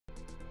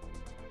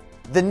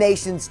The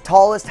nation's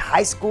tallest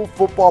high school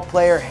football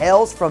player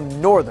hails from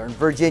Northern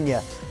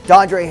Virginia.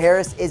 Dondre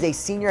Harris is a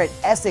senior at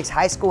Essex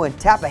High School in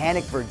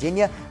Tappahannock,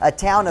 Virginia, a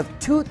town of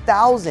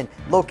 2,000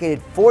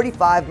 located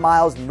 45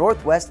 miles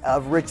northwest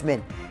of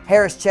Richmond.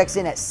 Harris checks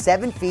in at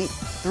 7 feet,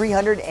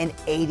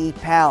 380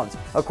 pounds.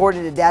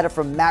 According to data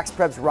from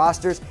MaxPreps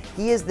rosters,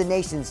 he is the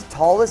nation's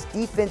tallest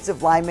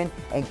defensive lineman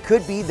and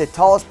could be the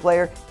tallest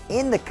player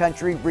in the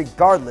country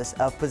regardless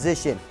of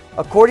position.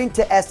 According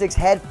to Essex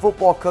head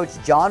football coach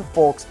John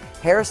Folks,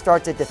 Harris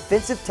starts at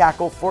defensive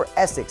tackle for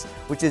Essex,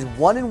 which is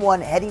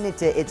 1-1 heading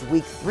into its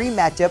Week 3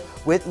 matchup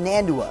with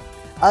Nandua.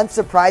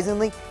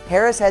 Unsurprisingly,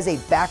 Harris has a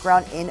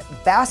background in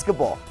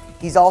basketball.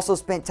 He's also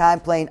spent time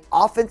playing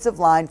offensive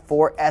line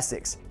for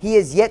Essex. He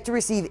has yet to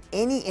receive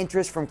any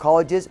interest from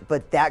colleges,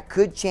 but that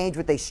could change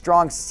with a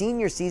strong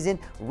senior season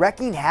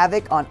wreaking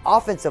havoc on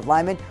offensive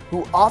linemen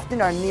who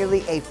often are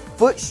nearly a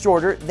foot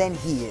shorter than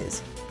he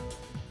is.